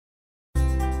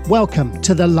Welcome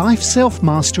to the Life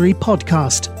Self-Mastery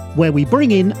Podcast, where we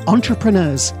bring in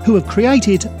entrepreneurs who have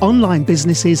created online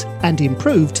businesses and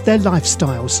improved their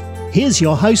lifestyles. Here's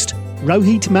your host,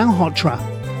 Rohit Malhotra.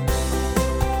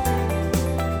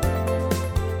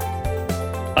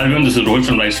 Hi everyone, this is Rohit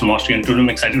from Life Self-Mastery, and today I'm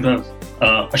excited to have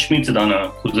Ashmeet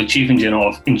Sidana, who's the Chief Engineer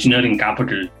of Engineering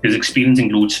Capital. His experience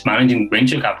includes managing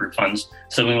venture capital funds,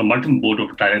 serving on multiple board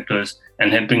of directors,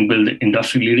 and helping build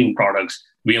industry-leading products,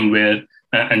 VMware,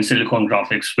 and Silicon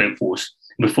Graphics Webforce.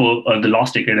 Before the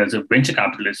last decade as a venture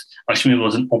capitalist, Ashmeet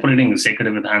was an operating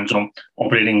executive with hands-on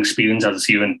operating experience as a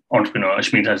CEO and entrepreneur.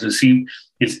 Ashmeet has received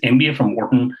his MBA from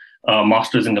Wharton,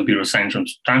 Master's in Computer Science from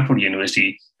Stanford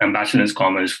University, and Bachelor's in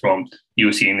Commerce from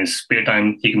USC. In his spare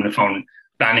time, he can be found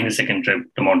planning a second trip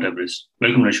to Mount Everest.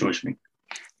 Welcome to the show, Ashmeet.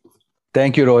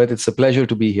 Thank you, Rohit. It's a pleasure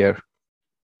to be here.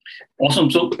 Awesome.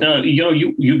 So,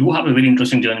 you do have a very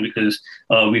interesting journey because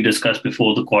we discussed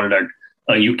before the call that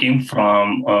you came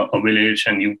from a village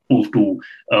and you moved to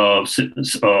US,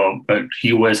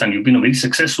 and you've been a very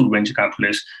successful venture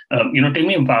capitalist. Tell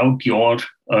me about your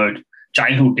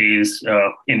childhood days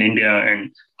in India,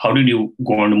 and how did you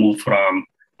go on to move from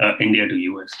India to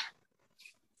US?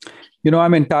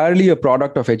 I'm entirely a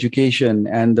product of education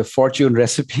and the fortune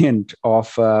recipient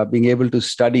of being able to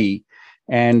study.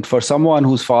 And for someone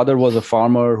whose father was a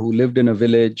farmer who lived in a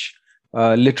village,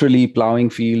 literally plowing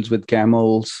fields with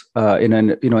camels in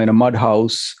a mud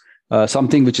house,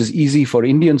 something which is easy for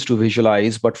Indians to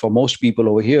visualize, but for most people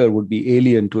over here would be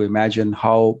alien to imagine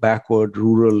how backward,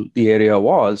 rural the area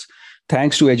was.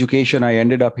 Thanks to education, I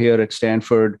ended up here at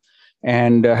Stanford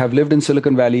and have lived in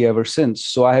Silicon Valley ever since.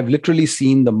 So I have literally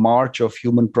seen the march of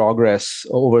human progress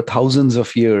over thousands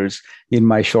of years in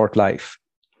my short life.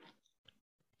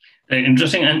 Very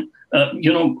interesting. And,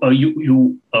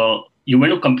 you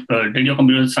went to did your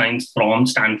computer science from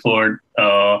Stanford.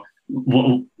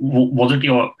 Was it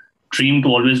your dream to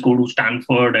always go to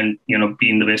Stanford and, be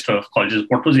in the best of colleges?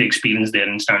 What was the experience there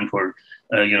in Stanford?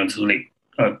 This was like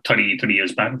 30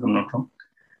 years back, if I'm not wrong.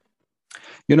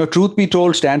 Truth be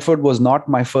told, Stanford was not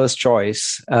my first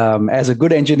choice. As a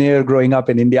good engineer growing up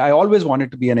in India, I always wanted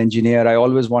to be an engineer. I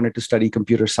always wanted to study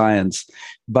computer science.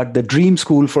 But the dream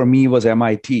school for me was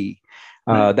MIT.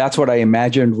 That's what I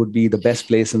imagined would be the best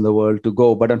place in the world to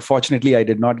go. But unfortunately, I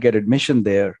did not get admission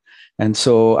there. And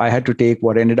so I had to take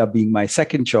what ended up being my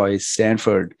second choice,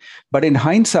 Stanford. But in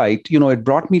hindsight, it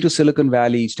brought me to Silicon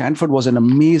Valley. Stanford was an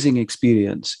amazing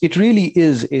experience. It really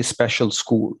is a special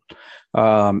school.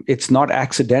 It's not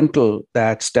accidental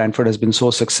that Stanford has been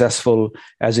so successful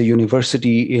as a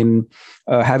university in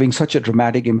having such a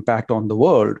dramatic impact on the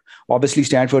world. Obviously,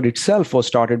 Stanford itself was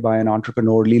started by an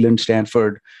entrepreneur, Leland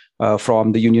Stanford,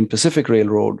 from the Union Pacific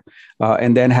Railroad,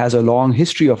 and then has a long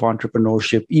history of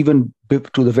entrepreneurship, even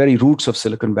to the very roots of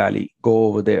Silicon Valley, go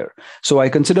over there. So I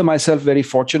consider myself very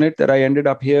fortunate that I ended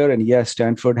up here. And yes,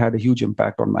 Stanford had a huge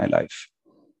impact on my life.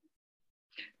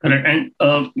 Correct. And,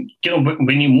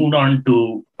 when you moved on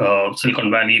to Silicon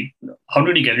Valley, how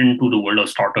did you get into the world of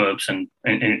startups and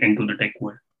into the tech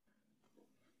world?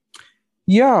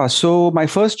 Yeah, so my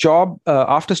first job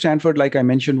after Stanford, like I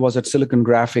mentioned, was at Silicon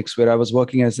Graphics, where I was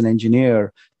working as an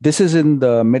engineer. This is in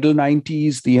the middle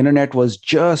 90s. The internet was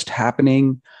just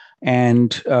happening.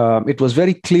 And it was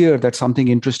very clear that something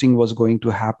interesting was going to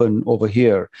happen over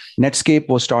here. Netscape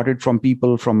was started from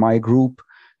people from my group.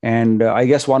 And I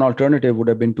guess one alternative would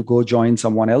have been to go join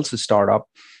someone else's startup.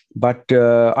 But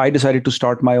I decided to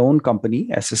start my own company,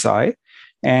 SSI.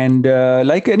 And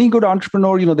like any good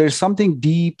entrepreneur, there's something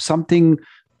deep, something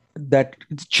that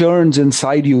churns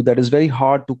inside you that is very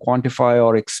hard to quantify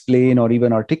or explain or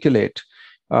even articulate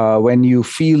when you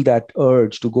feel that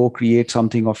urge to go create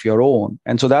something of your own.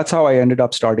 And so that's how I ended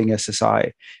up starting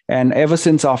SSI. And ever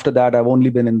since after that, I've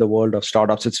only been in the world of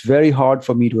startups. It's very hard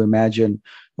for me to imagine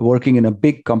working in a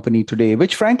big company today,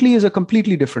 which frankly is a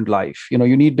completely different life. You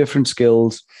need different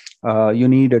skills. You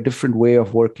need a different way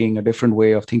of working, a different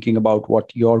way of thinking about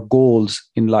what your goals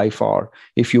in life are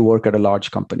if you work at a large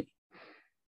company.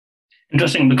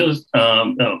 Interesting, because,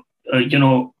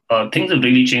 things have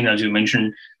really changed, as you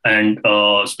mentioned, and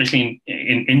especially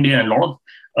in India and a lot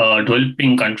of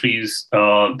developing countries,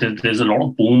 there's a lot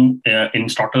of boom in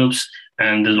startups,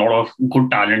 and there's a lot of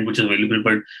good talent which is available.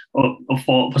 But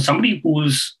for somebody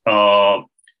who's a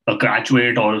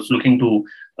graduate or is looking to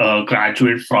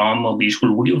graduate from a B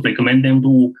school, would you recommend them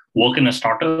to work in a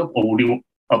startup, or would you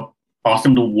ask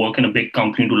them to work in a big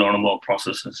company to learn about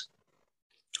processes?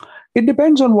 It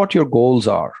depends on what your goals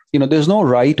are. There's no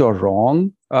right or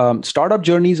wrong. Startup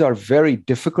journeys are very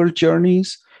difficult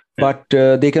journeys. But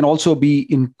they can also be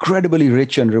incredibly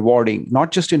rich and rewarding,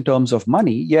 not just in terms of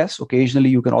money. Yes, occasionally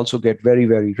you can also get very,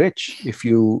 very rich if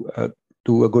you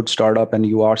do a good startup and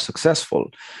you are successful.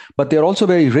 But they're also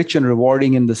very rich and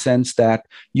rewarding in the sense that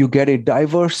you get a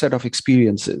diverse set of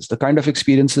experiences, the kind of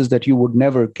experiences that you would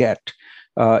never get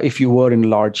if you were in a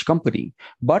large company.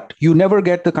 But you never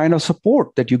get the kind of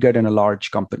support that you get in a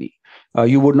large company.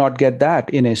 You would not get that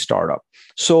in a startup.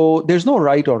 So there's no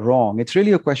right or wrong. It's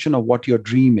really a question of what your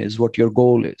dream is, what your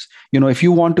goal is. If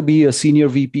you want to be a senior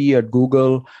VP at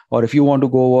Google, or if you want to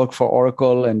go work for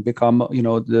Oracle and become,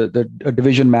 a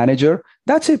division manager,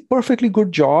 that's a perfectly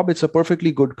good job. It's a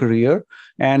perfectly good career.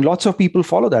 And lots of people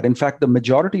follow that. In fact, the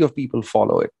majority of people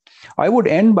follow it. I would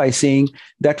end by saying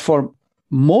that for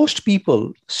most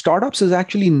people, startups is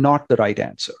actually not the right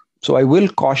answer. So I will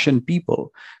caution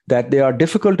people that they are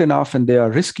difficult enough and they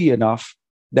are risky enough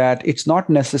that it's not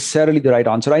necessarily the right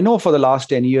answer. I know for the last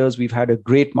 10 years, we've had a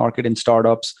great market in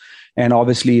startups. And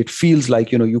obviously, it feels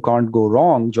like, you can't go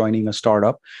wrong joining a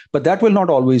startup. But that will not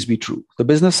always be true. The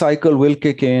business cycle will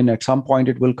kick in. At some point,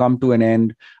 it will come to an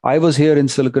end. I was here in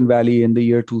Silicon Valley in the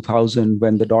year 2000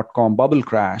 when the dot-com bubble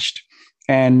crashed.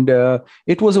 And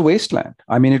it was a wasteland.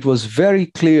 I mean, it was very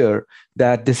clear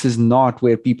that this is not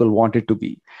where people wanted to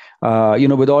be.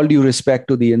 With all due respect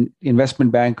to the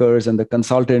investment bankers and the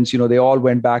consultants, they all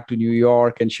went back to New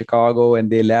York and Chicago and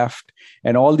they left.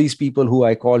 And all these people who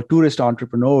I call tourist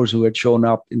entrepreneurs who had shown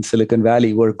up in Silicon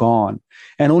Valley were gone.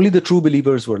 And only the true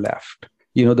believers were left.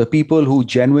 The people who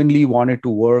genuinely wanted to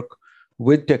work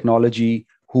with technology,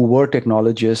 who were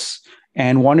technologists,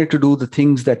 and wanted to do the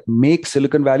things that make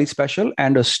Silicon Valley special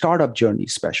and a startup journey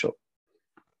special.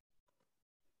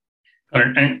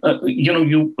 Correct. And,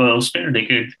 you spent a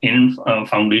decade in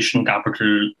foundation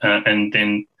capital and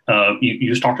then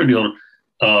you started your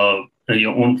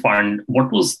own fund. What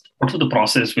was the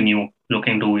process when you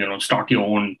looking to, start your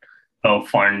own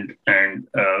fund and,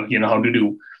 how did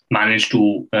you manage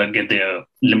to get the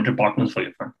limited partners for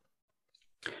your fund?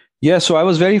 Yeah, so I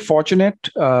was very fortunate.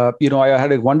 I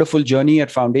had a wonderful journey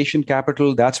at Foundation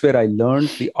Capital. That's where I learned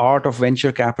the art of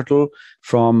venture capital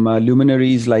from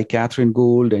luminaries like Catherine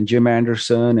Gould and Jim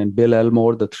Anderson and Bill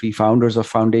Elmore, the three founders of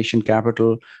Foundation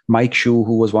Capital, Mike Shue,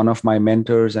 who was one of my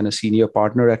mentors and a senior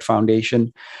partner at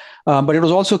Foundation. But it was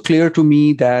also clear to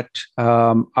me that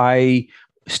I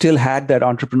still had that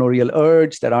entrepreneurial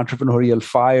urge, that entrepreneurial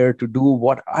fire to do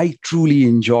what I truly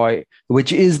enjoy,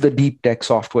 which is the deep tech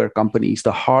software companies,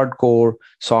 the hardcore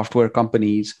software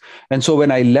companies. And so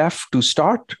when I left to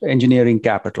start Engineering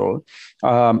Capital,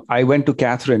 I went to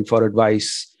Catherine for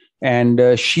advice. And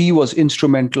she was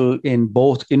instrumental in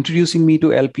both introducing me to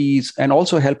LPs and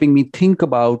also helping me think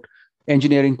about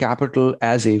Engineering Capital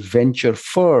as a venture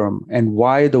firm and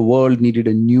why the world needed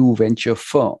a new venture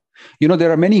firm.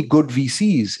 There are many good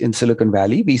VCs in Silicon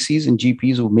Valley, VCs and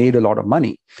GPs who made a lot of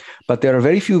money, but there are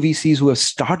very few VCs who have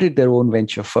started their own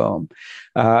venture firm.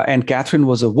 And Catherine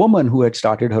was a woman who had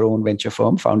started her own venture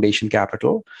firm, Foundation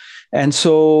Capital. And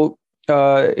so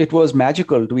it was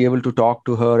magical to be able to talk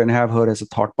to her and have her as a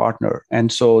thought partner.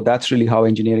 And so that's really how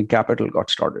Engineering Capital got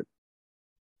started.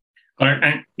 Correct.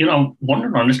 And,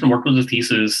 wanted to understand what was the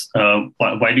thesis.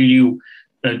 Why did you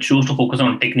choose to focus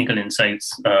on technical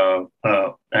insights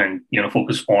and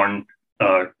focus on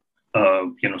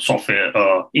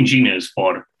software engineers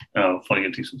for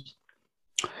your thesis?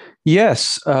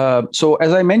 Yes. So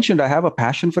as I mentioned, I have a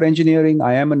passion for engineering.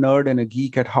 I am a nerd and a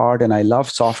geek at heart, and I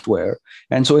love software.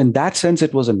 And so in that sense,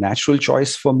 it was a natural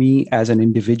choice for me as an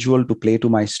individual to play to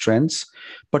my strengths.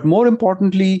 But more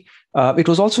importantly, it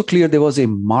was also clear there was a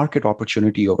market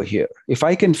opportunity over here. If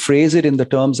I can phrase it in the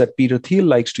terms that Peter Thiel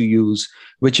likes to use,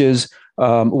 which is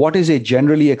what is a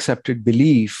generally accepted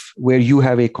belief where you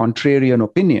have a contrarian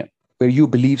opinion, where you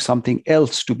believe something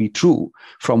else to be true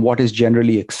from what is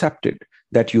generally accepted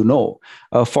that you know.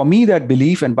 For me, that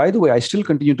belief, and by the way, I still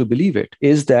continue to believe it,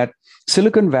 is that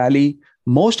Silicon Valley,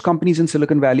 most companies in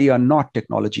Silicon Valley are not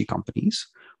technology companies.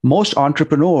 Most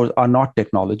entrepreneurs are not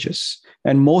technologists,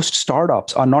 and most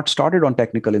startups are not started on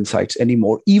technical insights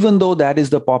anymore, even though that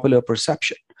is the popular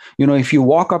perception. If you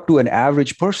walk up to an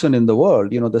average person in the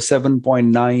world, the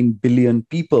 7.9 billion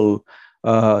people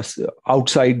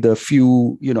outside the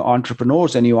few,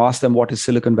 entrepreneurs, and you ask them what is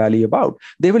Silicon Valley about,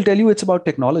 they will tell you it's about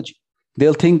technology.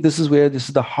 They'll think this is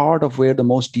the heart of where the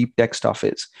most deep tech stuff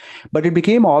is. But it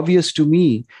became obvious to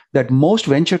me that most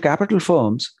venture capital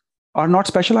firms are not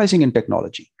specializing in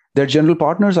technology. Their general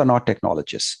partners are not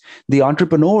technologists. The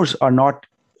entrepreneurs are not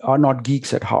are not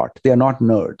geeks at heart. They are not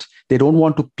nerds. They don't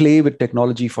want to play with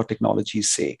technology for technology's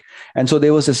sake. And so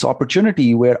there was this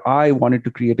opportunity where I wanted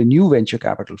to create a new venture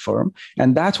capital firm.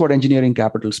 And that's what engineering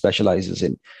capital specializes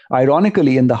in,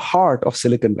 ironically, in the heart of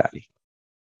Silicon Valley.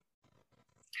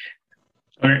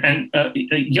 And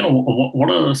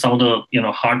what are some of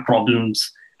the hard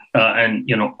problems and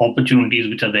opportunities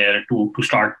which are there to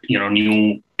start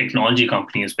new technology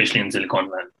companies, especially in Silicon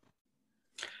Valley?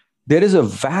 There is a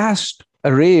vast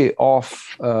array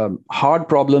of hard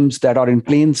problems that are in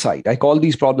plain sight. I call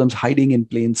these problems hiding in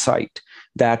plain sight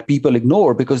that people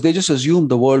ignore because they just assume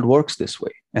the world works this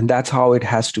way, and that's how it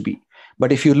has to be.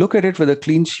 But if you look at it with a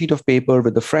clean sheet of paper,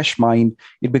 with a fresh mind,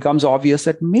 it becomes obvious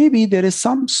that maybe there is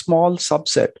some small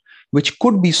subset which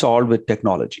could be solved with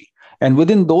technology. And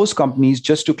within those companies,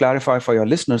 just to clarify for your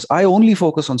listeners, I only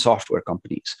focus on software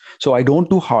companies. So I don't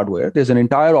do hardware. There's an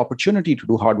entire opportunity to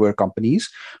do hardware companies.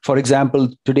 For example,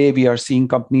 today we are seeing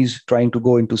companies trying to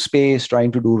go into space,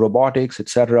 trying to do robotics,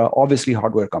 etc. Obviously,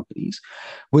 hardware companies.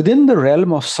 Within the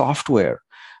realm of software,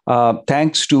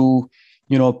 thanks to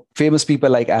famous people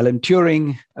like Alan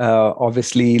Turing,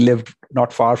 obviously lived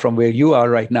not far from where you are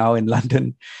right now in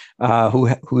London,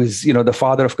 who is the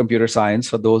father of computer science.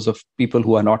 For those of people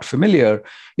who are not familiar,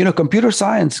 computer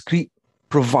science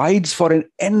provides for an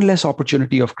endless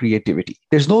opportunity of creativity.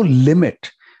 There's no limit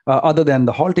other than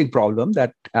the halting problem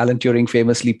that Alan Turing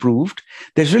famously proved.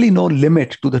 There's really no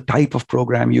limit to the type of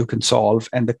program you can solve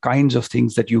and the kinds of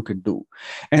things that you can do.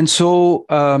 And so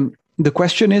the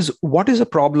question is, what is a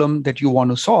problem that you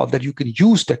want to solve that you can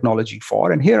use technology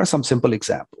for? And here are some simple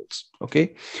examples.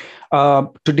 Okay.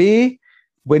 Today,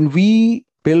 when we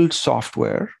build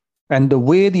software and the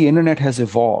way the internet has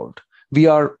evolved, we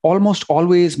are almost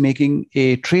always making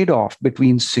a trade-off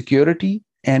between security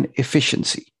and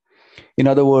efficiency. In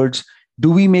other words,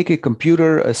 do we make a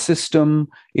computer, a system,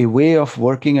 a way of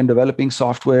working and developing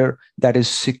software that is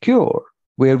secure,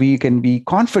 where we can be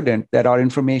confident that our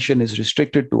information is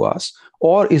restricted to us?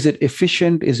 Or is it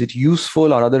efficient? Is it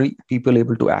useful? Are other people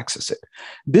able to access it?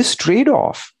 This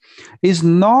trade-off is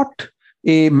not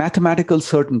a mathematical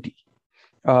certainty.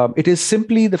 It is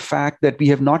simply the fact that we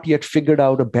have not yet figured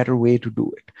out a better way to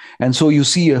do it. And so you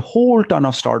see a whole ton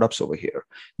of startups over here.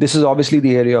 This is obviously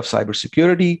the area of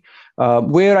cybersecurity,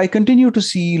 where I continue to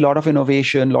see a lot of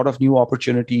innovation, a lot of new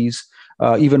opportunities.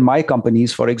 Even my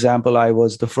companies, for example, I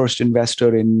was the first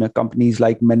investor in companies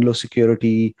like Menlo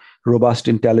Security, Robust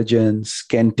Intelligence,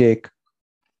 Kentic.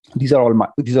 These are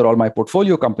all my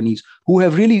portfolio companies who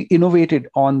have really innovated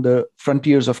on the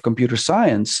frontiers of computer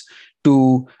science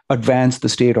to advance the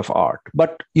state of art.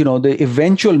 But the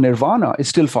eventual nirvana is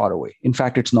still far away. In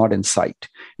fact, it's not in sight.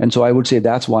 And so I would say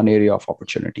that's one area of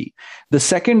opportunity. The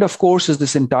second, of course, is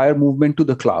this entire movement to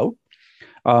the cloud.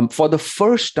 For the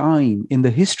first time in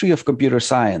the history of computer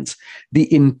science,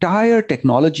 the entire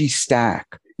technology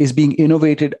stack is being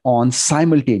innovated on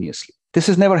simultaneously. This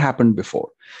has never happened before.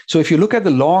 So if you look at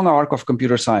the long arc of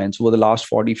computer science over the last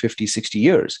 40, 50, 60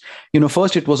 years,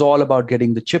 first it was all about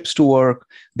getting the chips to work.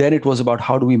 Then it was about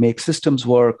how do we make systems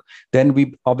work. Then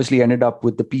we obviously ended up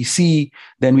with the PC.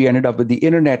 Then we ended up with the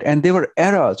internet. And there were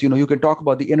eras. You can talk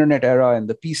about the internet era and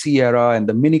the PC era and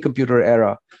the mini computer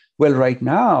era. Well, right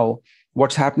now,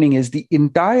 what's happening is the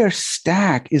entire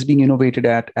stack is being innovated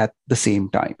at the same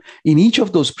time. In each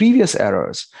of those previous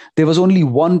eras, there was only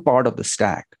one part of the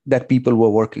stack that people were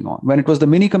working on. When it was the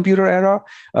mini computer era,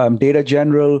 Data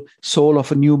General, Soul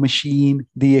of a New Machine,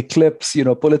 the Eclipse,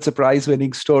 Pulitzer Prize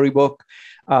winning storybook,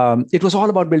 it was all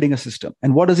about building a system.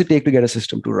 And what does it take to get a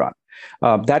system to run?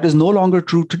 That is no longer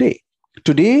true today.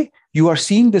 Today, you are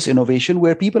seeing this innovation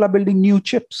where people are building new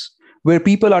chips, where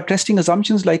people are testing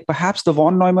assumptions like perhaps the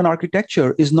von Neumann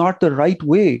architecture is not the right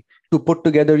way to put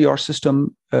together your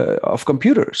system of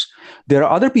computers. There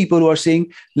are other people who are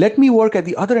saying, let me work at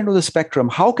the other end of the spectrum.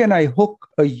 How can I hook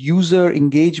a user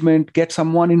engagement, get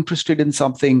someone interested in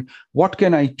something? What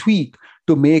can I tweak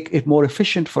to make it more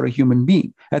efficient for a human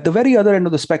being at the very other end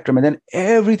of the spectrum? And then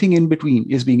everything in between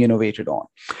is being innovated on.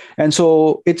 And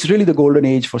so it's really the golden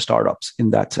age for startups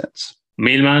in that sense.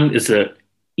 Mailman is a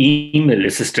email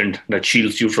assistant that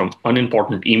shields you from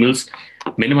unimportant emails,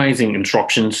 minimizing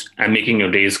interruptions and making your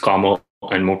days calmer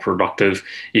and more productive.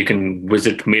 You can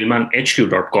visit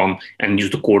mailmanhq.com and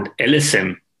use the code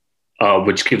LSM,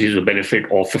 which gives you the benefit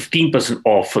of 15%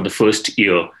 off for the first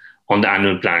year on the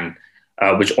annual plan,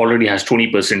 which already has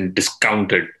 20%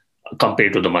 discounted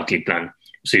compared to the monthly plan.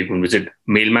 So you can visit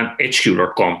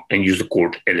mailmanhq.com and use the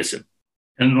code LSM.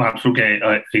 And absolutely,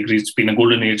 I agree. It's been a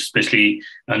golden age, especially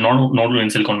not only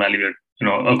in Silicon Valley,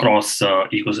 but across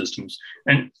ecosystems.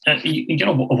 And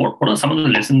what are some of the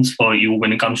lessons for you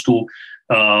when it comes to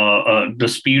the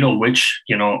speed of which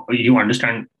you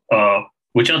understand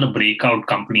which are the breakout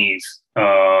companies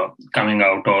coming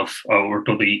out of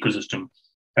the ecosystem.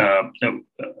 How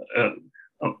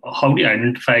do you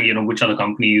identify which are the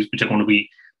companies which are going to be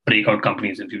breakout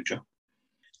companies in future?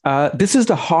 This is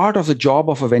the heart of the job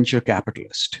of a venture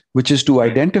capitalist, which is to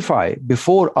identify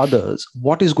before others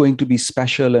what is going to be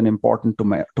special and important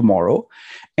tomorrow.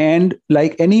 And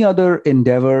like any other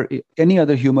endeavor, any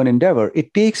other human endeavor,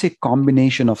 it takes a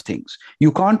combination of things.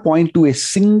 You can't point to a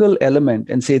single element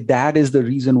and say that is the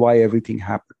reason why everything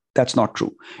happened. That's not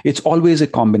true. It's always a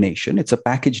combination. It's a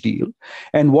package deal.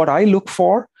 And what I look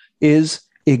for is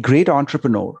a great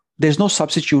entrepreneur. There's no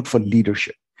substitute for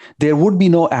leadership. There would be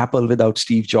no Apple without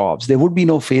Steve Jobs. There would be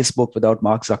no Facebook without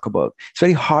Mark Zuckerberg. It's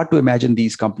very hard to imagine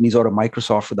these companies or a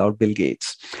Microsoft without Bill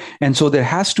Gates. And so there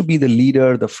has to be the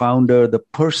leader, the founder, the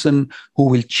person who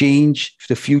will change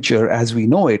the future as we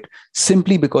know it,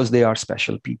 simply because they are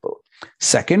special people.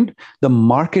 Second, the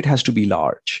market has to be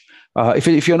large.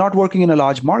 If you're not working in a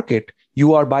large market,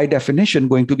 you are by definition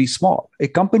going to be small. A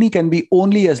company can be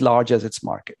only as large as its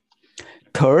market.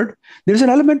 Third, there's an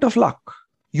element of luck.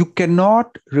 You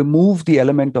cannot remove the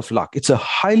element of luck. It's a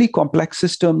highly complex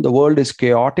system. The world is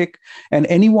chaotic. And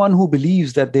anyone who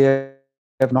believes that they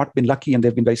have not been lucky and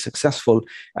they've been very successful,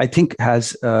 I think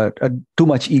has too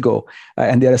much ego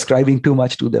and they're ascribing too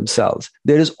much to themselves.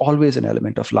 There is always an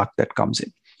element of luck that comes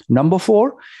in. Number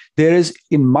four, there is,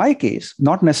 in my case,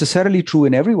 not necessarily true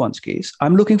in everyone's case,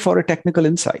 I'm looking for a technical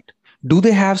insight. Do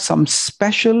they have some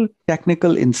special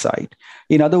technical insight?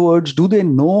 In other words, do they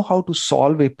know how to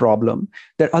solve a problem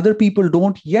that other people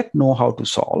don't yet know how to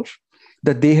solve,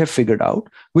 that they have figured out,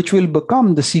 which will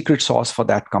become the secret sauce for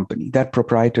that company, that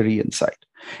proprietary insight?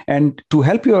 And to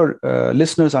help your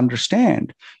listeners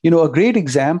understand, a great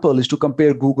example is to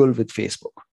compare Google with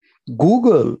Facebook.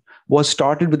 Google was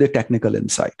started with a technical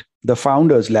insight. The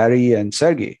founders, Larry and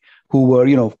Sergey, who were,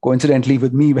 coincidentally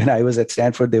with me when I was at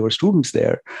Stanford, they were students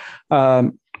there.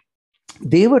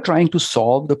 They were trying to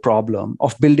solve the problem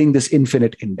of building this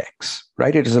infinite index,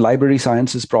 right? It is a library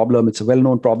sciences problem. It's a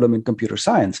well-known problem in computer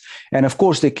science. And of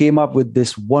course, they came up with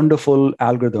this wonderful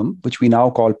algorithm, which we now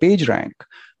call PageRank,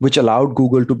 which allowed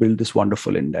Google to build this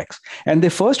wonderful index. And they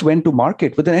first went to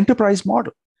market with an enterprise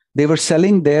model. They were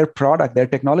selling their product, their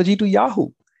technology to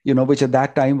Yahoo, which at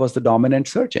that time was the dominant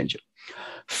search engine.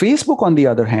 Facebook, on the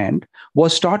other hand,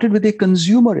 was started with a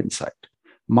consumer insight.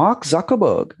 Mark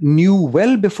Zuckerberg knew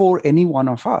well before any one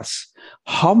of us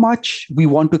how much we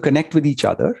want to connect with each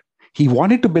other. He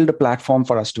wanted to build a platform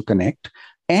for us to connect,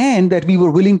 and that we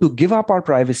were willing to give up our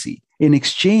privacy in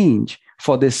exchange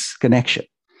for this connection.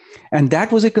 And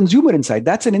that was a consumer insight.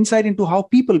 That's an insight into how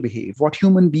people behave, what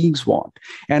human beings want.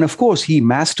 And of course, he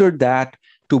mastered that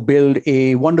to build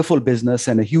a wonderful business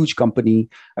and a huge company,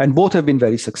 and both have been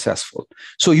very successful.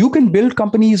 So you can build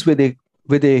companies with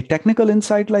a technical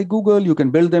insight like Google. You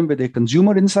can build them with a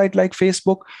consumer insight like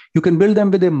Facebook. You can build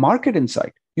them with a market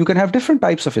insight. You can have different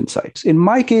types of insights. In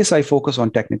my case, I focus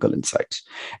on technical insights.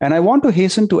 And I want to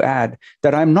hasten to add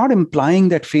that I'm not implying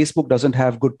that Facebook doesn't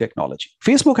have good technology.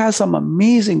 Facebook has some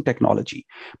amazing technology,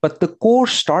 but the core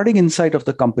starting insight of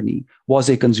the company was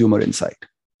a consumer insight.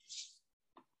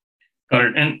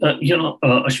 And,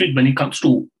 Ashmeet, when it comes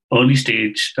to early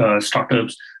stage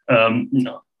startups,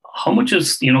 how much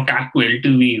is, CAC to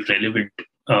LTV relevant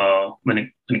when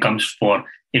it comes for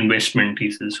investment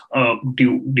thesis?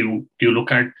 Do you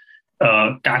look at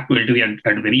CAC to LTV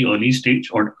at a very early stage,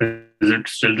 or is it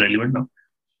still relevant now?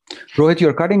 Rohit,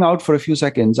 you're cutting out for a few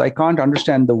seconds. I can't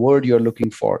understand the word you're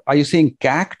looking for. Are you saying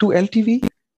CAC to LTV?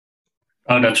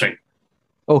 That's right.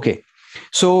 Okay.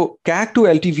 So CAC to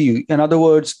LTV, in other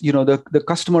words, the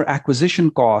customer acquisition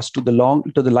cost to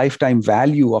the lifetime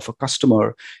value of a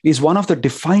customer is one of the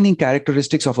defining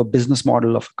characteristics of a business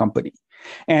model of a company.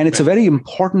 And it's a very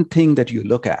important thing that you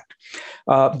look at.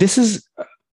 This is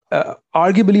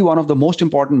arguably one of the most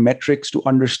important metrics to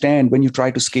understand when you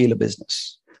try to scale a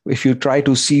business. If you try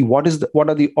to see what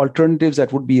are the alternatives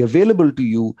that would be available to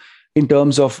you in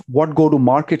terms of what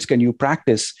go-to-markets can you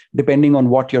practice, depending on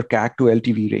what your CAC to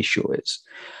LTV ratio is.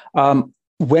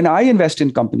 When I invest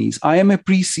in companies, I am a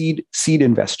pre-seed seed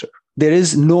investor. There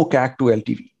is no CAC to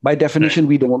LTV. By definition,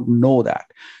 we don't know that.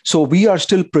 So we are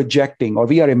still projecting, or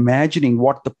we are imagining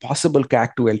what the possible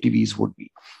CAC to LTVs would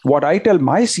be. What I tell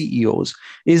my CEOs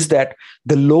is that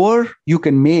the lower you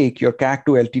can make your CAC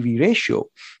to LTV ratio,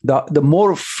 the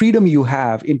more freedom you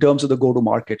have in terms of the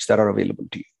go-to-markets that are available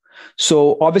to you.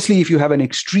 So obviously, if you have an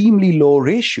extremely low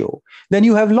ratio, then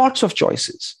you have lots of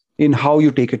choices. in how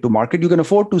you take it to market. You can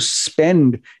afford to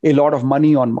spend a lot of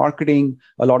money on marketing,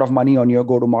 a lot of money on your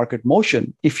go-to-market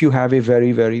motion if you have a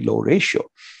very, very low ratio.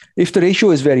 If the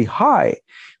ratio is very high,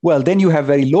 well, then you have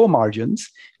very low margins.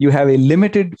 You have a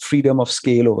limited freedom of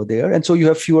scale over there. And so you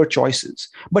have fewer choices.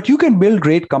 But you can build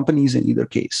great companies in either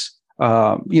case.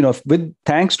 With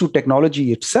thanks to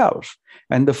technology itself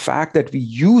and the fact that we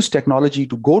use technology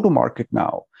to go to market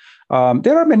now,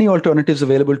 there are many alternatives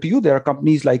available to you. There are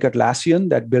companies like Atlassian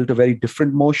that built a very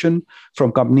different motion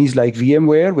from companies like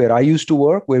VMware, where I used to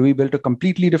work, where we built a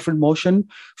completely different motion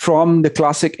from the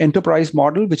classic enterprise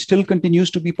model, which still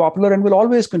continues to be popular and will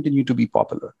always continue to be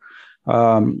popular.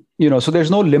 So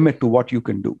there's no limit to what you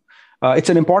can do. It's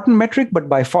an important metric, but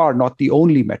by far not the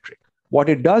only metric. What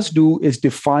it does do is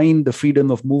define the freedom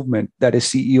of movement that a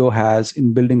CEO has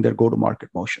in building their go-to-market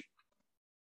motion.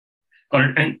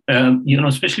 And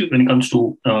especially when it comes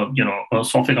to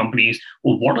software companies,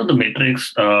 what are the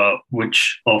metrics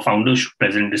which founders should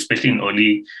present, especially in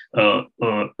early,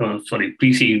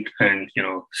 pre-seed and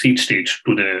seed stage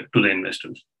to the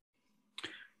investors?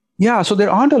 Yeah, so there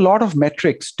aren't a lot of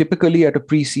metrics typically at a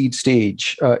pre-seed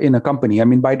stage in a company. I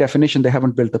mean, by definition, they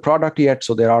haven't built the product yet,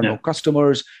 so there are no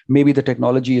customers. Maybe the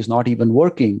technology is not even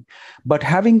working. But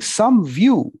having some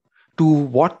view to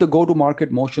what the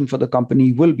go-to-market motion for the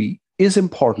company will be is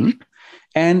important.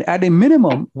 And at a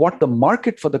minimum, what the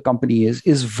market for the company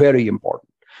is very important.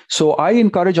 So I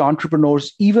encourage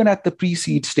entrepreneurs, even at the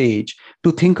pre-seed stage,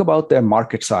 to think about their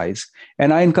market size.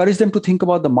 And I encourage them to think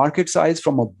about the market size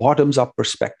from a bottoms-up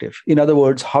perspective. In other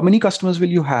words, how many customers will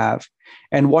you have?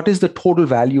 And what is the total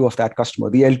value of that customer,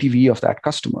 the LTV of that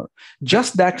customer?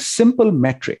 Just that simple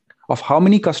metric of how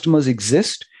many customers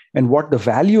exist and what the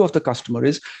value of the customer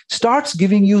is starts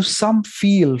giving you some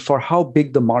feel for how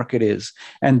big the market is.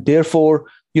 And therefore,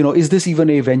 is this even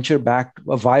a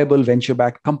viable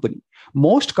venture-backed company?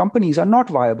 Most companies are not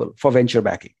viable for venture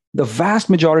backing. The vast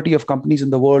majority of companies in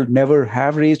the world never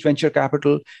have raised venture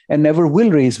capital and never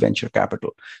will raise venture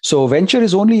capital. So venture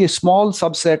is only a small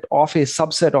subset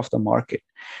of the market.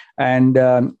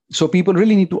 And so people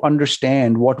really need to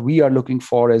understand what we are looking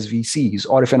for as VCs,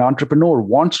 or if an entrepreneur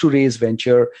wants to raise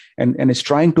venture and is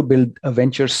trying to build a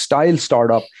venture style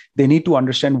startup, they need to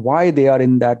understand why they are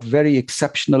in that very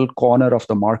exceptional corner of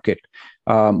the market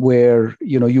where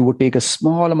you would take a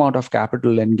small amount of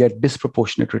capital and get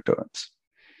disproportionate returns.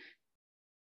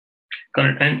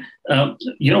 Correct. And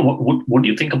what do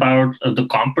you think about the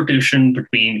competition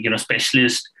between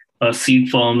specialist seed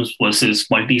firms versus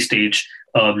multi-stage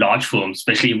large firms,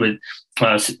 especially with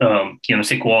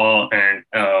Sequoia and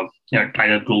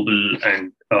Tiger Global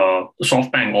and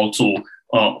SoftBank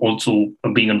also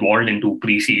being involved into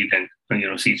pre-seed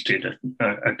and seed stage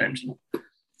at times?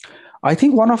 I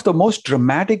think one of the most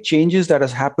dramatic changes that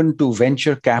has happened to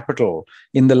venture capital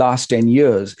in the last 10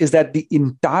 years is that the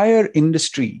entire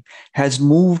industry has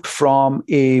moved from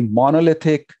a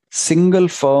monolithic single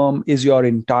firm is your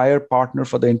entire partner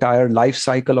for the entire life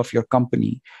cycle of your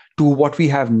company to what we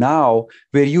have now,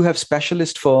 where you have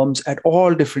specialist firms at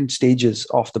all different stages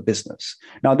of the business.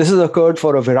 Now, this has occurred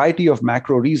for a variety of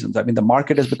macro reasons. I mean, the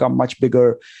market has become much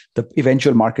bigger. The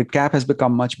eventual market cap has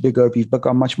become much bigger. We've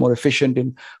become much more efficient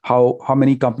in how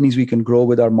many companies we can grow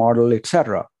with our model, et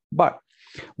cetera. But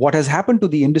what has happened to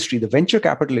the industry, the venture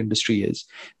capital industry, is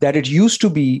that it used to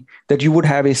be that you would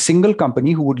have a single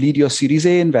company who would lead your Series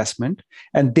A investment,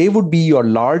 and they would be your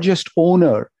largest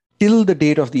owner till the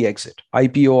date of the exit,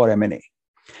 IPO or M&A.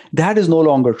 That is no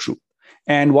longer true.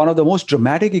 And one of the most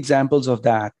dramatic examples of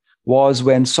that was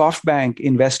when SoftBank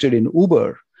invested in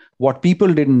Uber. What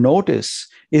people didn't notice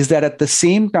is that at the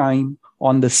same time,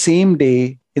 on the same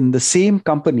day, in the same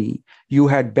company, you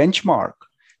had Benchmark,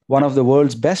 one of the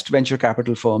world's best venture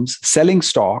capital firms, selling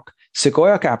stock,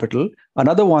 Sequoia Capital,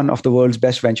 another one of the world's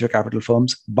best venture capital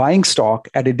firms, buying stock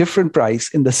at a different price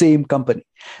in the same company.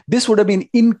 This would have been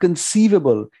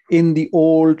inconceivable in the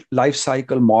old life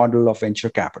cycle model of venture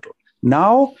capital.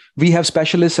 Now we have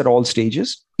specialists at all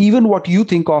stages. Even what you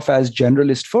think of as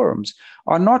generalist firms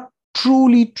are not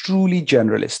truly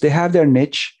generalists. They have their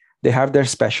niche, they have their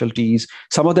specialties.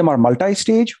 Some of them are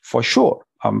multi-stage, for sure.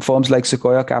 Firms like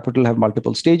Sequoia Capital have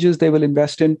multiple stages they will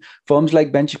invest in. Firms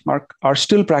like Benchmark are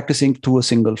still practicing through a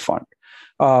single fund.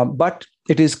 But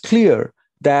it is clear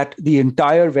that the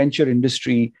entire venture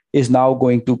industry is now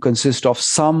going to consist of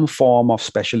some form of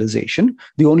specialization.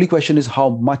 The only question is, how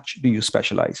much do you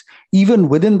specialize? Even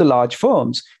within the large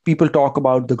firms, people talk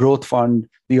about the growth fund,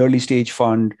 the early stage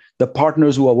fund. The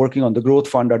partners who are working on the growth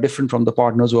fund are different from the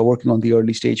partners who are working on the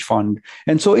early stage fund.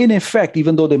 And so in effect,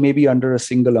 even though they may be under a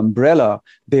single umbrella,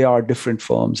 they are different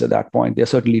firms at that point. They're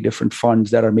certainly different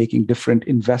funds that are making different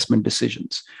investment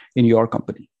decisions in your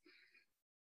company.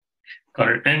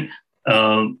 Correct. And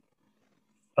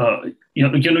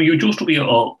you choose to be a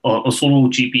solo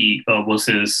GP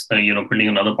versus building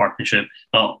another partnership.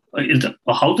 How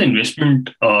the investment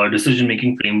decision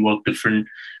making framework different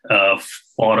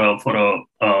for a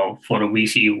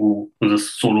VC who is a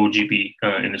solo GP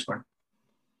in his fund?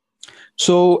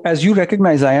 So as you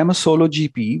recognize, I am a solo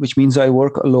GP, which means I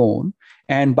work alone.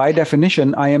 And by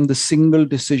definition, I am the single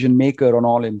decision maker on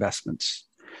all investments.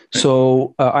 Right.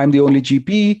 So I'm the only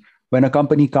GP. When a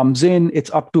company comes in, it's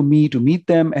up to me to meet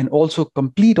them and also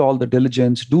complete all the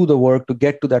diligence, do the work to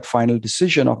get to that final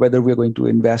decision of whether we're going to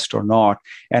invest or not.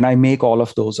 And I make all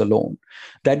of those alone.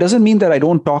 That doesn't mean that I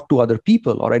don't talk to other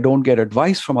people, or I don't get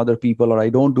advice from other people, or I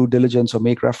don't do diligence or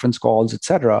make reference calls,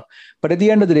 etc. But at the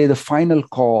end of the day, the final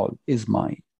call is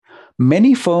mine.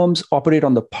 Many firms operate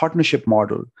on the partnership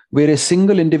model, where a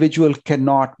single individual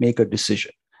cannot make a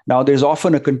decision. Now, there's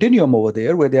often a continuum over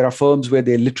there where there are firms where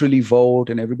they literally vote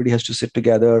and everybody has to sit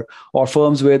together, or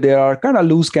firms where there are kind of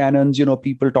loose cannons,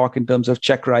 people talk in terms of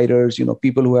check writers,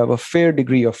 people who have a fair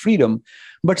degree of freedom.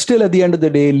 But still, at the end of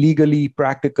the day, legally,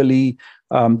 practically,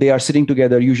 they are sitting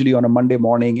together usually on a Monday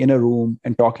morning in a room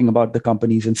and talking about the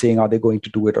companies and saying, are they going to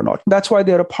do it or not? That's why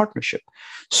they're a partnership.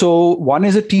 So one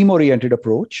is a team-oriented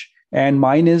approach, and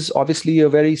mine is obviously a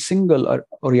very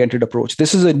single-oriented approach.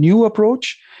 This is a new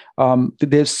approach.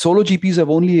 The solo GPs have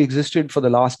only existed for the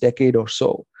last decade or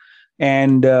so.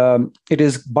 And it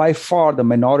is by far the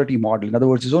minority model. In other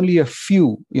words, there's only a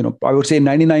few, I would say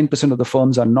 99% of the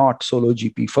firms are not solo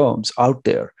GP firms out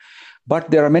there.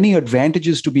 But there are many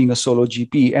advantages to being a solo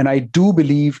GP. And I do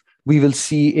believe we will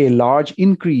see a large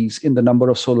increase in the number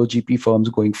of solo GP firms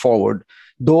going forward.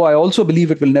 Though I also believe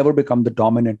it will never become the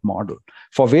dominant model.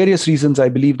 For various reasons, I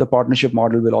believe the partnership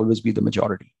model will always be the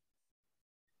majority.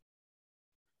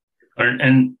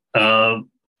 And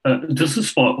this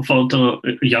is for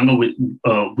the younger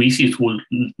VCs who are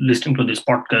listening to this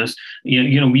podcast.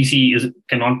 VC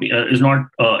is not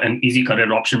an easy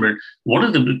career option. But what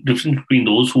is the difference between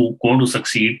those who go on to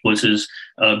succeed versus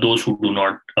those who do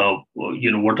not?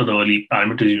 What are the early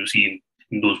parameters you see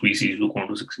in those VCs who go on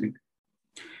to succeed?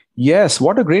 Yes,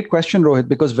 what a great question, Rohit,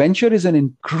 because venture is an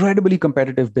incredibly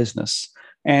competitive business.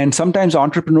 And sometimes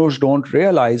entrepreneurs don't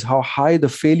realize how high the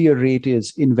failure rate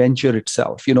is in venture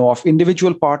itself, of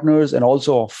individual partners and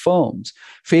also of firms.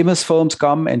 Famous firms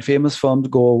come and famous firms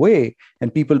go away,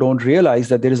 and people don't realize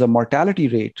that there is a mortality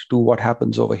rate to what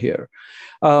happens over here.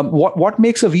 What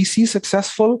makes a VC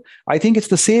successful? I think it's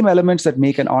the same elements that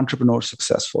make an entrepreneur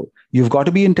successful. You've got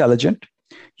to be intelligent.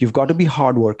 You've got to be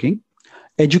hardworking.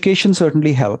 Education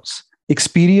certainly helps.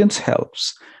 Experience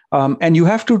helps. And you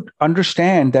have to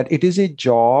understand that it is a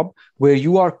job where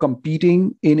you are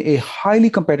competing in a highly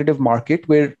competitive market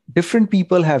where different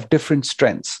people have different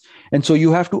strengths. And so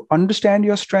you have to understand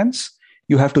your strengths.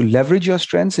 You have to leverage your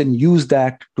strengths and use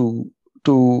that to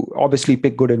obviously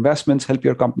pick good investments, help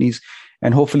your companies,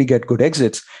 and hopefully get good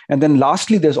exits. And then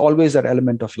lastly, there's always that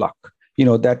element of luck,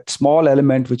 that small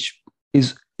element which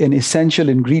is an essential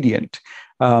ingredient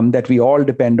that we all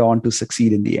depend on to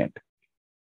succeed in the end.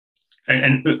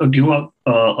 And do you have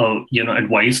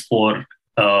advice for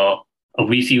a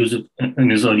VC who's in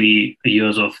his early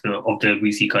years of their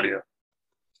VC career?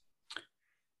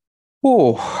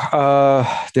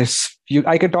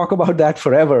 I could talk about that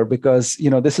forever because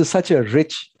this is such a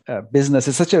rich business.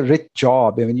 It's such a rich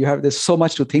job. I mean, there's so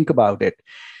much to think about it.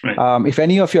 Right. If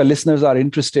any of your listeners are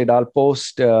interested, I'll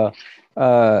post a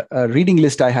reading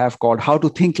list I have called How to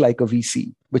Think Like a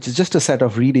VC, which is just a set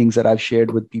of readings that I've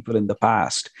shared with people in the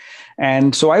past.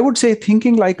 And so I would say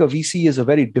thinking like a VC is a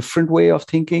very different way of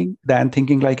thinking than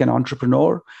thinking like an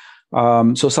entrepreneur.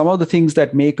 So some of the things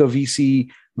that make a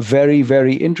VC very,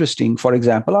 very interesting, for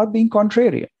example, are being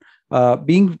contrarian,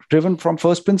 being driven from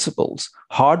first principles.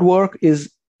 Hard work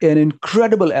is an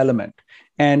incredible element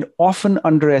and often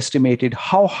underestimated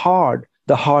how hard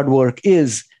the hard work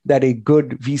is that a good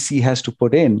VC has to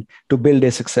put in to build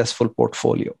a successful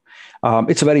portfolio.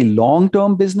 It's a very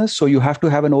long-term business, so you have to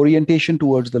have an orientation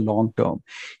towards the long term.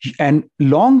 And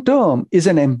long-term is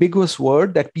an ambiguous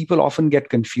word that people often get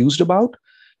confused about.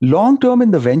 Long-term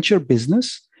in the venture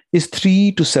business is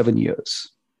 3 to 7 years.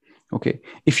 Okay.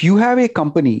 If you have a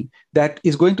company that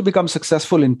is going to become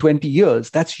successful in 20 years,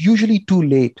 that's usually too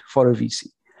late for a VC.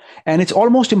 And it's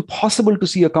almost impossible to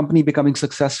see a company becoming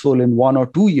successful in 1 or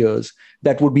 2 years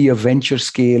that would be a venture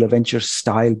scale, a venture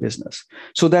style business.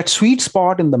 So that sweet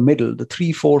spot in the middle, the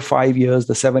 3, 4, 5 years,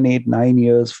 the 7, 8, 9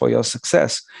 years for your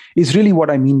success is really what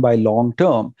I mean by long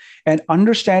term. And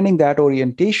understanding that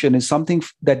orientation is something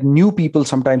that new people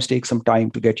sometimes take some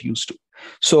time to get used to.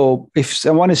 So if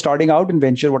someone is starting out in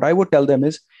venture, what I would tell them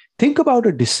is think about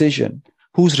a decision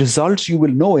whose results you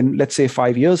will know in, let's say,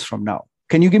 5 years from now.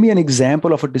 Can you give me an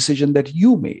example of a decision that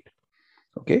you made?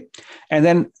 Okay. And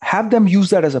then have them use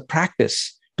that as a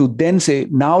practice to then say,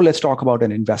 now let's talk about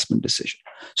an investment decision.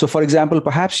 So, for example,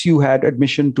 perhaps you had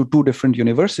admission to 2 different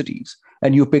universities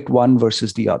and you picked one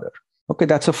versus the other. Okay.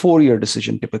 That's a 4-year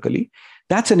decision typically.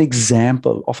 That's an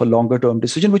example of a longer term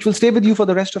decision, which will stay with you for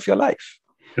the rest of your life.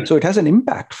 So it has an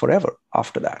impact forever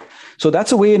after that. So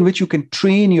that's a way in which you can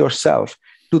train yourself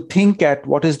to think at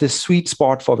what is this sweet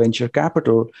spot for venture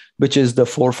capital, which is the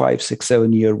 4, 5, 6,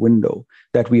 7 year window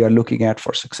that we are looking at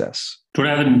for success.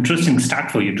 Today, I have an interesting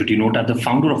stat for you. Did you know that the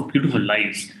founder of Beautiful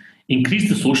Lives increased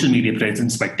the social media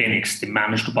presence by 10x? They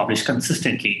managed to publish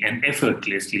consistently and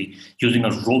effortlessly using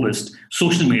a robust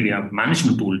social media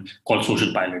management tool called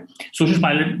Social Pilot. Social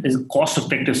Pilot is a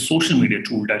cost-effective social media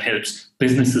tool that helps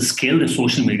businesses scale their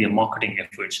social media marketing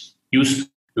efforts. Use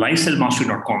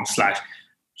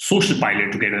lifestylemastry.com/social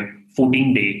pilot to get a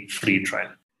 14-day free trial.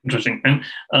 Interesting. And,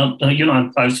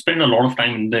 I've spent a lot of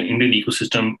time in the Indian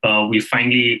ecosystem. We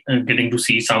finally getting to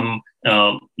see some,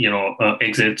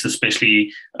 exits,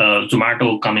 especially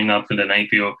Zomato coming up with an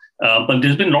IPO. But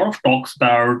there's been a lot of talks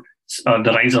about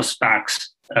the rise of SPACs.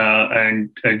 And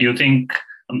do you think,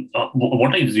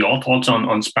 what is your thoughts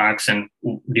on SPACs? And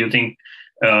do you think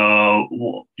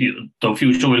the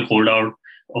future will hold out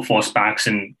for SPACs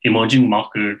in emerging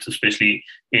markets, especially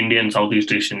Indian,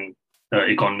 Southeast Asian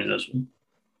economies as well?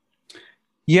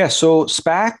 Yes. So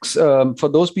SPACs, for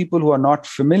those people who are not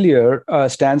familiar,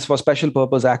 stands for Special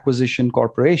Purpose Acquisition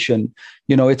Corporation.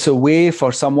 It's a way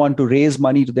for someone to raise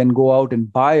money to then go out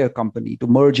and buy a company, to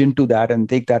merge into that and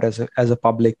take that as a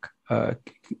public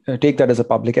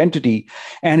entity.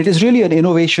 And it is really an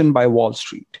innovation by Wall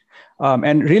Street.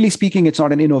 And really speaking, it's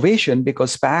not an innovation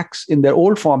because SPACs in their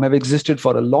old form have existed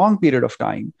for a long period of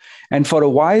time. And for a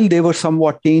while, they were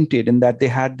somewhat tainted in that they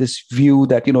had this view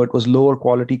that, it was lower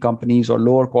quality companies or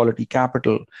lower quality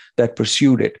capital that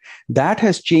pursued it. That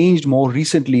has changed more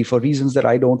recently for reasons that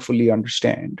I don't fully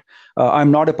understand.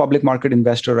 I'm not a public market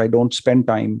investor. I don't spend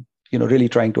time, really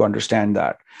trying to understand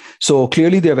that. So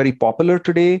clearly, they're very popular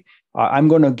today. I'm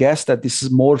going to guess that this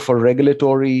is more for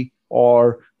regulatory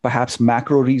or perhaps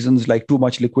macro reasons like too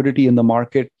much liquidity in the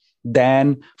market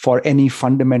than for any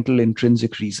fundamental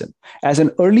intrinsic reason. As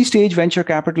an early stage venture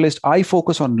capitalist, I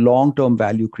focus on long-term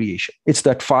value creation. It's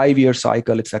that 5-year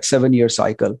cycle. It's that 7-year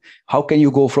cycle. How can you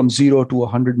go from 0 to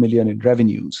 100 million in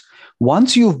revenues?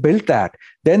 Once you've built that,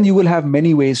 then you will have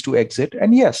many ways to exit.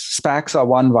 And yes, SPACs are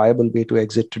one viable way to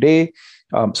exit today.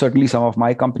 Certainly, some of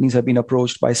my companies have been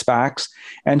approached by SPACs.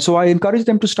 And so I encourage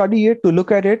them to study it, to look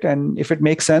at it. And if it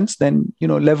makes sense, then,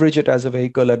 leverage it as a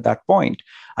vehicle at that point.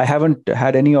 I haven't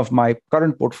had any of my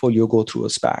current portfolio go through a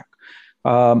SPAC.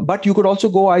 But you could also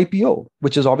go IPO,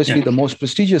 which is obviously the most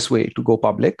prestigious way to go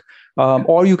public.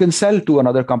 Or you can sell to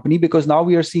another company because now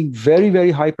we are seeing very,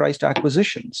 very high priced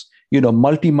acquisitions,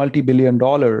 multi-billion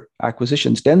dollar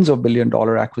acquisitions, tens of billion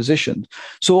dollar acquisitions.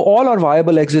 So all are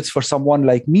viable exits for someone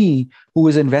like me who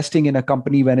is investing in a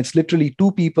company when it's literally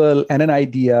 2 people and an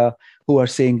idea who are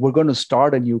saying, we're going to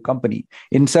start a new company.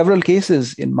 In several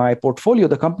cases in my portfolio,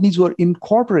 the companies were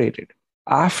incorporated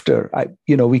after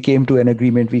we came to an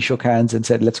agreement, we shook hands and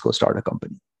said, let's go start a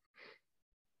company.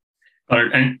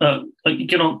 And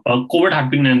COVID had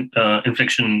been an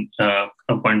inflection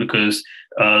point because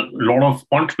a lot of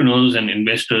entrepreneurs and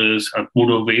investors have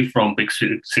moved away from big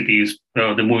cities.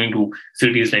 They're moving to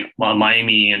cities like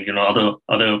Miami and other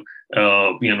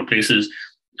places.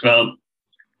 Do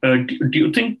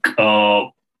you think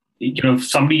if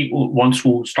somebody wants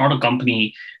to start a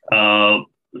company,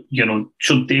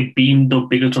 should they be in the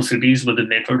bigger cities where the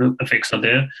network effects are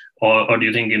there, or do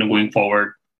you think going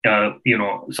forward?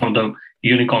 Some of the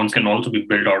unicorns can also be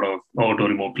built out of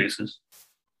remote places.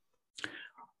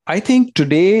 I think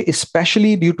today,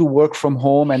 especially due to work from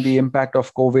home and the impact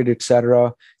of COVID, et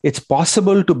cetera, it's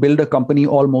possible to build a company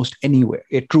almost anywhere,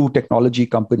 a true technology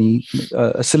company,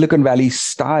 a Silicon Valley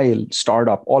style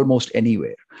startup almost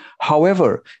anywhere.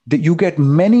 However, you get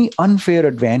many unfair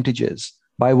advantages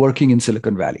by working in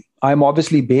Silicon Valley. I'm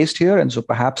obviously based here, and so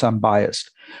perhaps I'm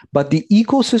biased. But the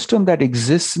ecosystem that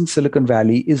exists in Silicon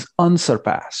Valley is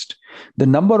unsurpassed. The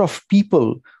number of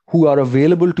people who are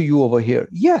available to you over here,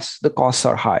 yes, the costs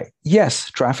are high.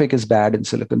 Yes, traffic is bad in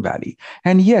Silicon Valley.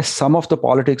 And yes, some of the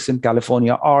politics in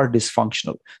California are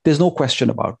dysfunctional. There's no question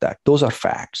about that. Those are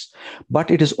facts.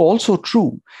 But it is also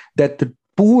true that the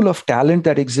pool of talent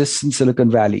that exists in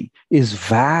Silicon Valley is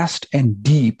vast and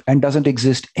deep and doesn't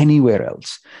exist anywhere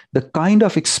else. The kind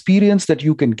of experience that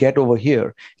you can get over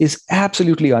here is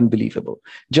absolutely unbelievable.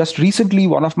 Just recently,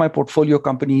 one of my portfolio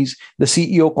companies, the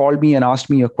CEO called me and asked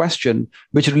me a question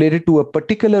which related to a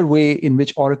particular way in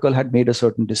which Oracle had made a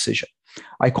certain decision.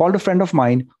 I called a friend of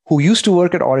mine who used to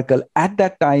work at Oracle at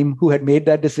that time who had made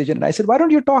that decision. And I said, why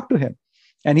don't you talk to him?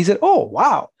 And he said, oh,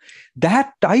 wow,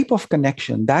 that type of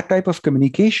connection, that type of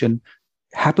communication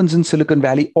happens in Silicon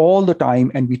Valley all the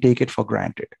time, and we take it for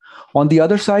granted. On the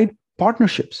other side,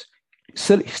 partnerships.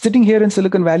 So, sitting here in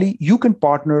Silicon Valley, you can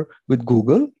partner with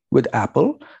Google, with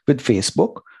Apple, with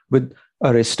Facebook, with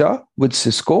Arista, with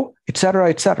Cisco, et cetera,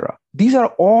 et cetera. These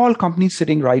are all companies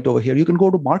sitting right over here. You can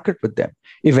go to market with them.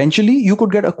 Eventually, you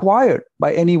could get acquired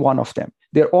by any one of them.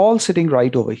 They're all sitting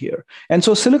right over here. And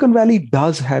so Silicon Valley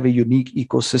does have a unique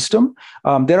ecosystem.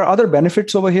 There are other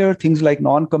benefits over here, things like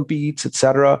non-competes, et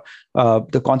cetera,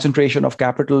 the concentration of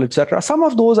capital, et cetera. Some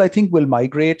of those I think will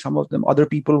migrate. Some of them other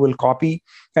people will copy.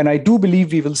 And I do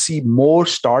believe we will see more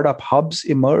startup hubs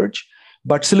emerge.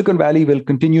 But Silicon Valley will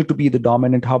continue to be the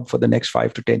dominant hub for the next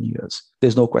 5 to 10 years.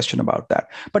 There's no question about that.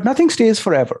 But nothing stays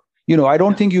forever. I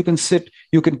don't think you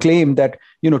can claim that,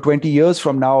 20 years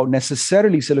from now,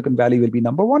 necessarily Silicon Valley will be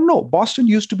number one. No, Boston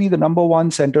used to be the number one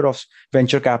center of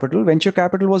venture capital. Venture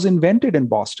capital was invented in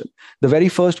Boston. The very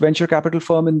first venture capital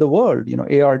firm in the world,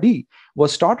 ARD,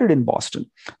 was started in Boston.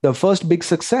 The first big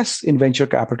success in venture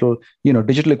capital,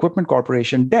 Digital Equipment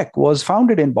Corporation, DEC, was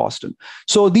founded in Boston.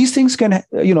 So these things can,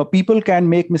 people can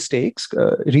make mistakes,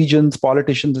 regions,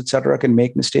 politicians, et cetera, can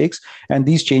make mistakes, and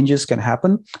these changes can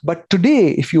happen. But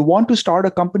today, if you want to start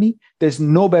a company, there's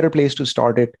no better place to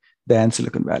start it than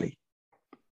Silicon Valley.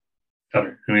 Got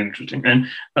it. Very interesting. And,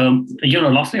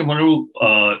 lastly, I want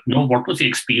to know what was the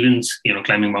experience,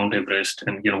 climbing Mount Everest,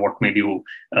 and, what made you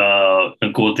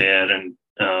go there, and,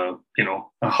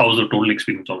 how's the total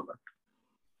experience all about?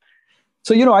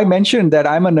 So, I mentioned that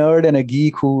I'm a nerd and a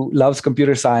geek who loves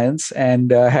computer science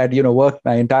and had, worked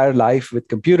my entire life with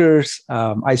computers.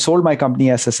 I sold my company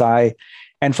SSI.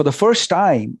 And for the first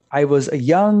time, I was a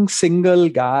young single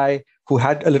guy who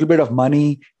had a little bit of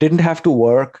money, didn't have to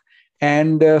work,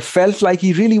 and felt like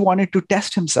he really wanted to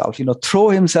test himself, throw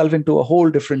himself into a whole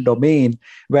different domain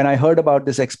when I heard about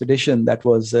this expedition that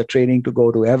was training to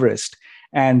go to Everest.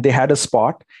 And they had a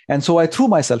spot. And so I threw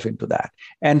myself into that.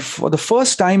 And for the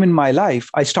first time in my life,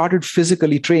 I started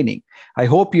physically training. I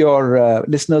hope your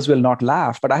listeners will not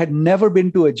laugh, but I had never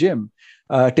been to a gym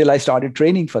till I started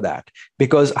training for that,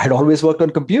 because I'd always worked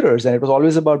on computers and it was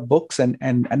always about books and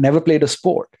never played a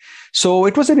sport. So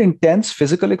it was an intense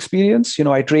physical experience.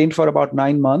 I trained for about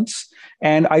 9 months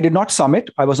and I did not summit.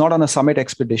 I was not on a summit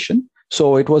expedition.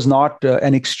 So it was not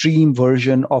an extreme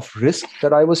version of risk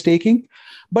that I was taking.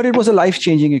 But it was a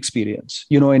life-changing experience.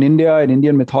 In India, in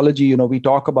Indian mythology, we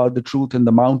talk about the truth in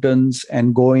the mountains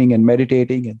and going and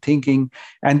meditating and thinking.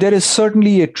 And there is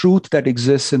certainly a truth that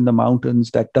exists in the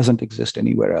mountains that doesn't exist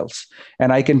anywhere else.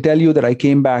 And I can tell you that I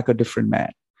came back a different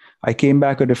man. I came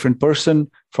back a different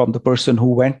person from the person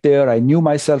who went there. I knew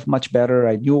myself much better.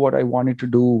 I knew what I wanted to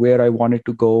do, where I wanted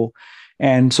to go.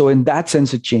 And so in that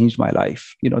sense, it changed my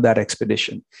life, that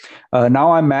expedition.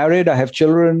 Now I'm married, I have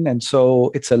children, and so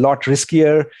it's a lot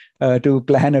riskier to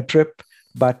plan a trip.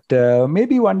 But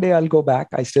maybe one day I'll go back.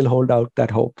 I still hold out that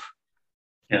hope.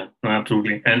 Yeah, no,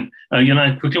 absolutely. And,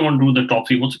 I quickly want to do the top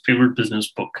 3. What's your favorite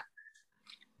business book?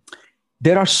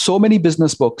 There are so many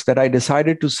business books that I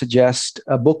decided to suggest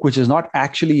a book which is not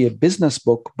actually a business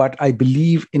book, but I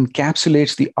believe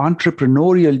encapsulates the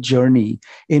entrepreneurial journey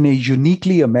in a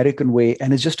uniquely American way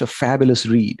and is just a fabulous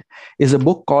read. Is a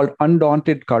book called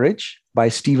Undaunted Courage by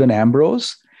Stephen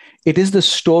Ambrose. It is the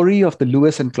story of the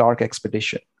Lewis and Clark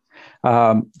expedition.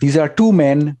 These are 2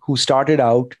 men who started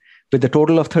out with a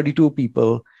total of 32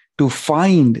 people to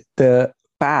find the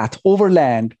path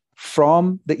overland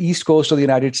from the East Coast of the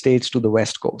United States to the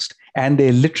West Coast. And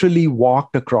they literally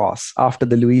walked across after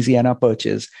the Louisiana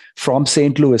Purchase from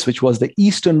St. Louis, which was the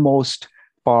easternmost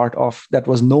part of that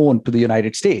was known to the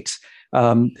United States.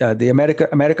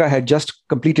 America had just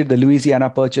completed the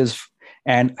Louisiana Purchase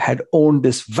and had owned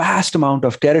this vast amount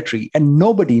of territory. And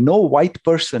no white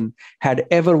person had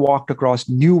ever walked across,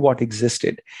 knew what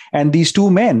existed. And these 2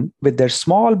 men, with their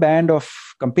small band of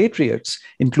compatriots,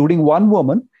 including one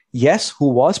woman, yes, who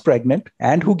was pregnant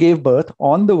and who gave birth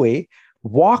on the way,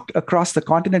 walked across the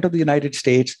continent of the United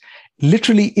States,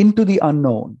 literally into the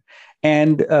unknown.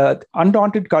 And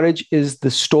Undaunted Courage is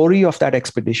the story of that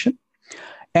expedition.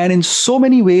 And in so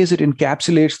many ways, it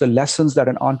encapsulates the lessons that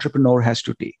an entrepreneur has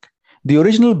to take. The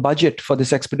original budget for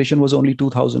this expedition was only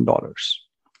 $2,000.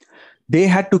 They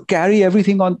had to carry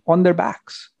everything on their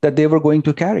backs that they were going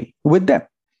to carry with them.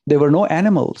 There were no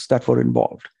animals that were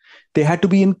involved. They had to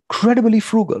be incredibly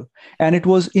frugal, and it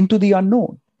was into the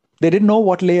unknown. They didn't know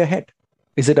what lay ahead.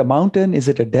 Is it a mountain? Is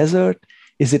it a desert?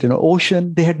 Is it an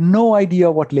ocean? They had no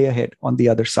idea what lay ahead on the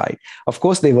other side. Of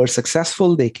course, they were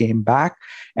successful. They came back.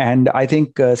 And I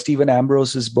think Stephen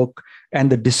Ambrose's book and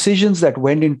the decisions that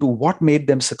went into what made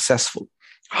them successful,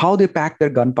 how they packed their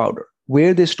gunpowder,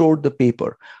 where they stored the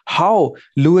paper, how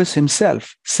Lewis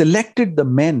himself selected the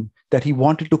men that he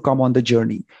wanted to come on the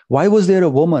journey. Why was there a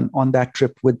woman on that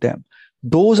trip with them?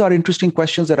 Those are interesting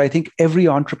questions that I think every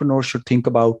entrepreneur should think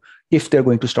about if they're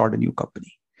going to start a new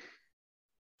company.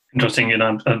 Interesting.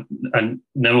 I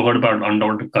never heard about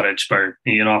Undaunted Courage, but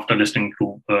after listening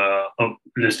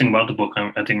about the book,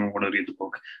 I think I'm going to read the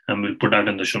book, and we'll put that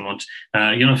in the show notes.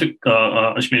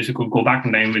 Ashmeet, if you could go back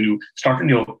in time when you started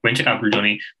your venture capital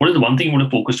journey, what is the one thing you would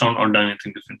have focused on or done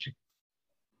anything differently?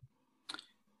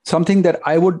 Something that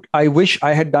I wish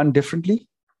I had done differently.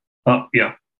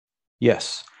 Yeah.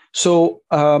 Yes. So,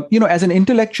 as an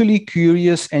intellectually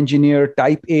curious engineer,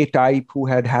 type A type who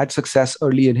had success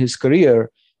early in his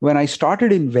career, when I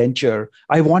started in venture,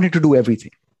 I wanted to do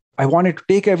everything. I wanted to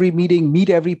take every meeting,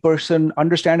 meet every person,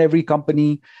 understand every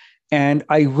company. And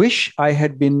I wish I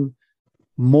had been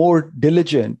more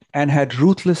diligent and had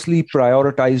ruthlessly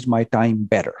prioritized my time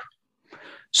better.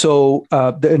 So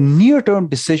the near-term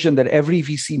decision that every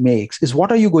VC makes is,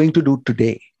 what are you going to do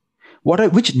today?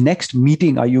 Which next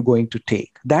meeting are you going to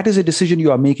take? That is a decision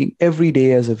you are making every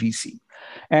day as a VC.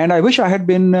 And I wish I had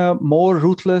been more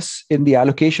ruthless in the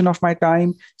allocation of my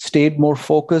time, stayed more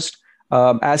focused.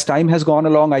 As time has gone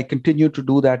along, I continue to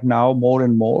do that now more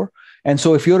and more. And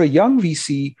so if you're a young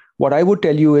VC, what I would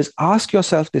tell you is ask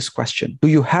yourself this question. Do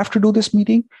you have to do this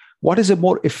meeting? What is a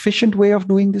more efficient way of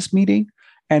doing this meeting?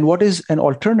 And what is an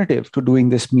alternative to doing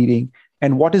this meeting?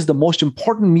 And what is the most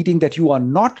important meeting that you are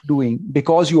not doing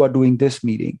because you are doing this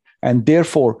meeting? And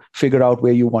therefore, figure out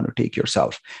where you want to take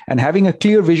yourself. And having a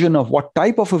clear vision of what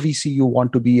type of a VC you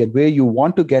want to be and where you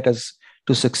want to get us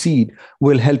to succeed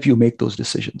will help you make those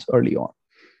decisions early on.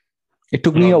 It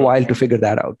took me a while to figure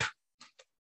that out.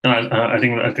 I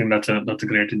think that's a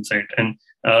great insight. And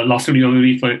lastly, do you have a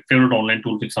very favorite online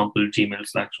tool, for example, Gmail,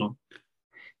 Slack, so?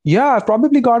 Yeah, I've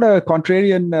probably got a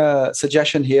contrarian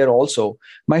suggestion here also.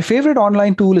 My favorite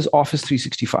online tool is Office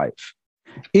 365.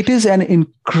 It is an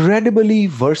incredibly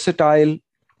versatile,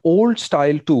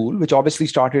 old-style tool, which obviously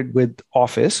started with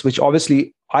Office, which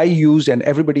obviously I used and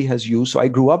everybody has used. So I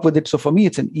grew up with it. So for me,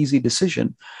 it's an easy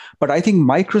decision. But I think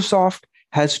Microsoft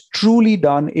has truly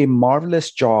done a marvelous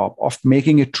job of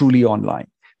making it truly online.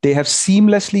 They have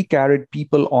seamlessly carried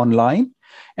people online.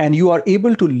 And you are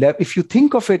able to, if you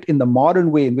think of it in the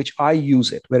modern way in which I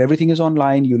use it, where everything is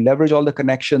online, you leverage all the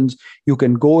connections, you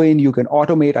can go in, you can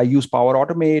automate. I use Power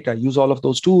Automate. I use all of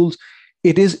those tools.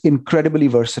 It is incredibly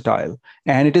versatile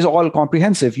and it is all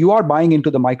comprehensive. You are buying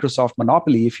into the Microsoft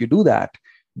monopoly if you do that,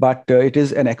 but it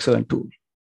is an excellent tool.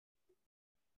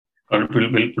 We'll put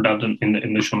that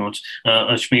in the show notes.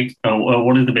 Ashmeet,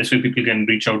 what is the best way people can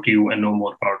reach out to you and know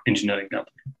more about Engineering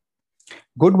Capital?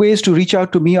 Good ways to reach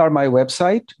out to me are my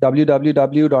website,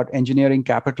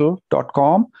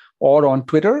 www.engineeringcapital.com, or on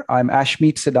Twitter, I'm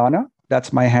Ashmeet Sidana.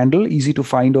 That's my handle, easy to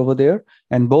find over there.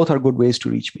 And both are good ways to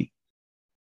reach me.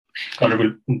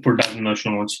 We'll put that in the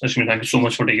show notes. Ashmeet, thank you so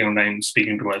much for taking the time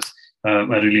speaking to us. I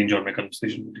really enjoyed my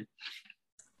conversation with you.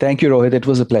 Thank you, Rohit. It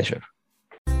was a pleasure.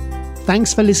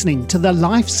 Thanks for listening to the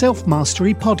Life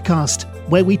Self-Mastery podcast,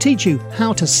 where we teach you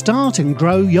how to start and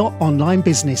grow your online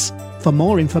business. For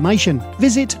more information,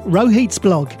 visit Rohit's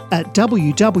blog at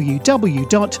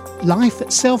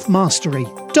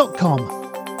www.lifeselfmastery.com.